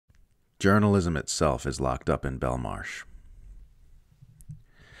Journalism itself is locked up in Belmarsh.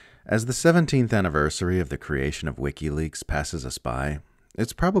 As the 17th anniversary of the creation of WikiLeaks passes us by,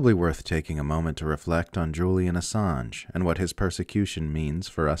 it's probably worth taking a moment to reflect on Julian Assange and what his persecution means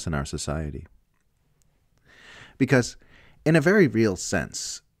for us in our society. Because, in a very real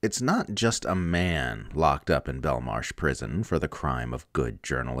sense, it's not just a man locked up in Belmarsh prison for the crime of good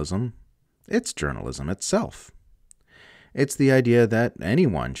journalism. It's journalism itself. It's the idea that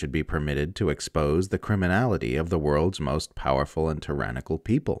anyone should be permitted to expose the criminality of the world's most powerful and tyrannical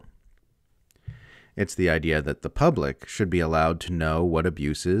people. It's the idea that the public should be allowed to know what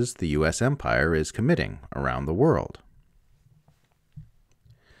abuses the U.S. empire is committing around the world.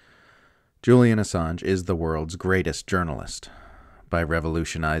 Julian Assange is the world's greatest journalist. By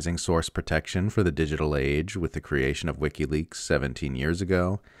revolutionizing source protection for the digital age with the creation of WikiLeaks 17 years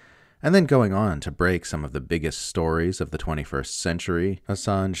ago, and then going on to break some of the biggest stories of the 21st century,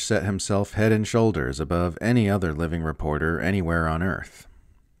 Assange set himself head and shoulders above any other living reporter anywhere on Earth.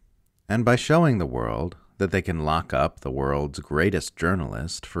 And by showing the world that they can lock up the world's greatest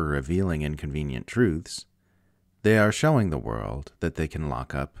journalist for revealing inconvenient truths, they are showing the world that they can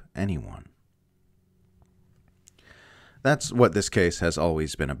lock up anyone. That's what this case has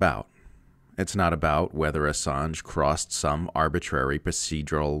always been about. It's not about whether Assange crossed some arbitrary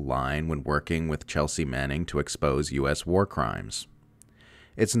procedural line when working with Chelsea Manning to expose U.S. war crimes.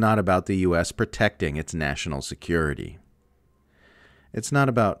 It's not about the U.S. protecting its national security. It's not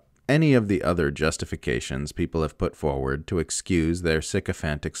about any of the other justifications people have put forward to excuse their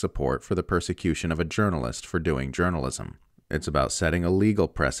sycophantic support for the persecution of a journalist for doing journalism. It's about setting a legal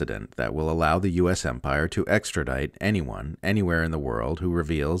precedent that will allow the U.S. empire to extradite anyone, anywhere in the world who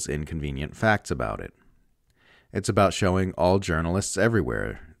reveals inconvenient facts about it. It's about showing all journalists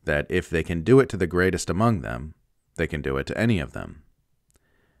everywhere that if they can do it to the greatest among them, they can do it to any of them.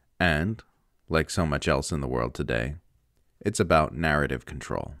 And, like so much else in the world today, it's about narrative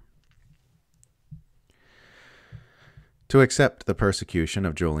control. To accept the persecution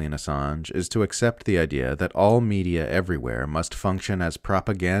of Julian Assange is to accept the idea that all media everywhere must function as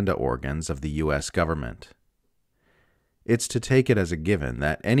propaganda organs of the U.S. government. It's to take it as a given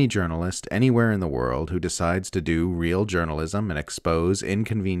that any journalist anywhere in the world who decides to do real journalism and expose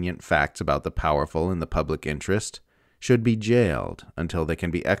inconvenient facts about the powerful in the public interest should be jailed until they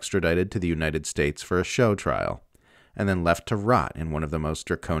can be extradited to the United States for a show trial, and then left to rot in one of the most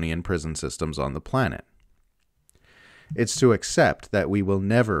draconian prison systems on the planet. It's to accept that we will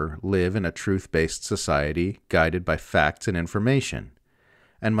never live in a truth-based society guided by facts and information,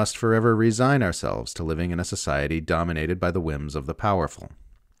 and must forever resign ourselves to living in a society dominated by the whims of the powerful.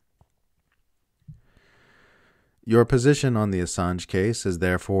 Your position on the Assange case is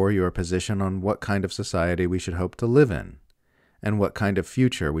therefore your position on what kind of society we should hope to live in, and what kind of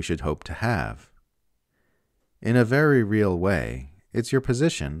future we should hope to have. In a very real way, it's your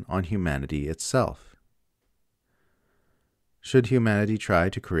position on humanity itself. Should humanity try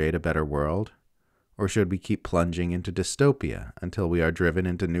to create a better world, or should we keep plunging into dystopia until we are driven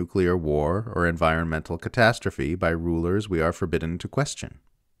into nuclear war or environmental catastrophe by rulers we are forbidden to question?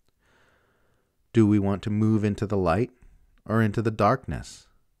 Do we want to move into the light or into the darkness?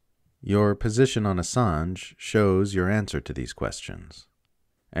 Your position on Assange shows your answer to these questions,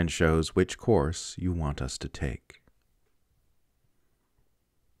 and shows which course you want us to take.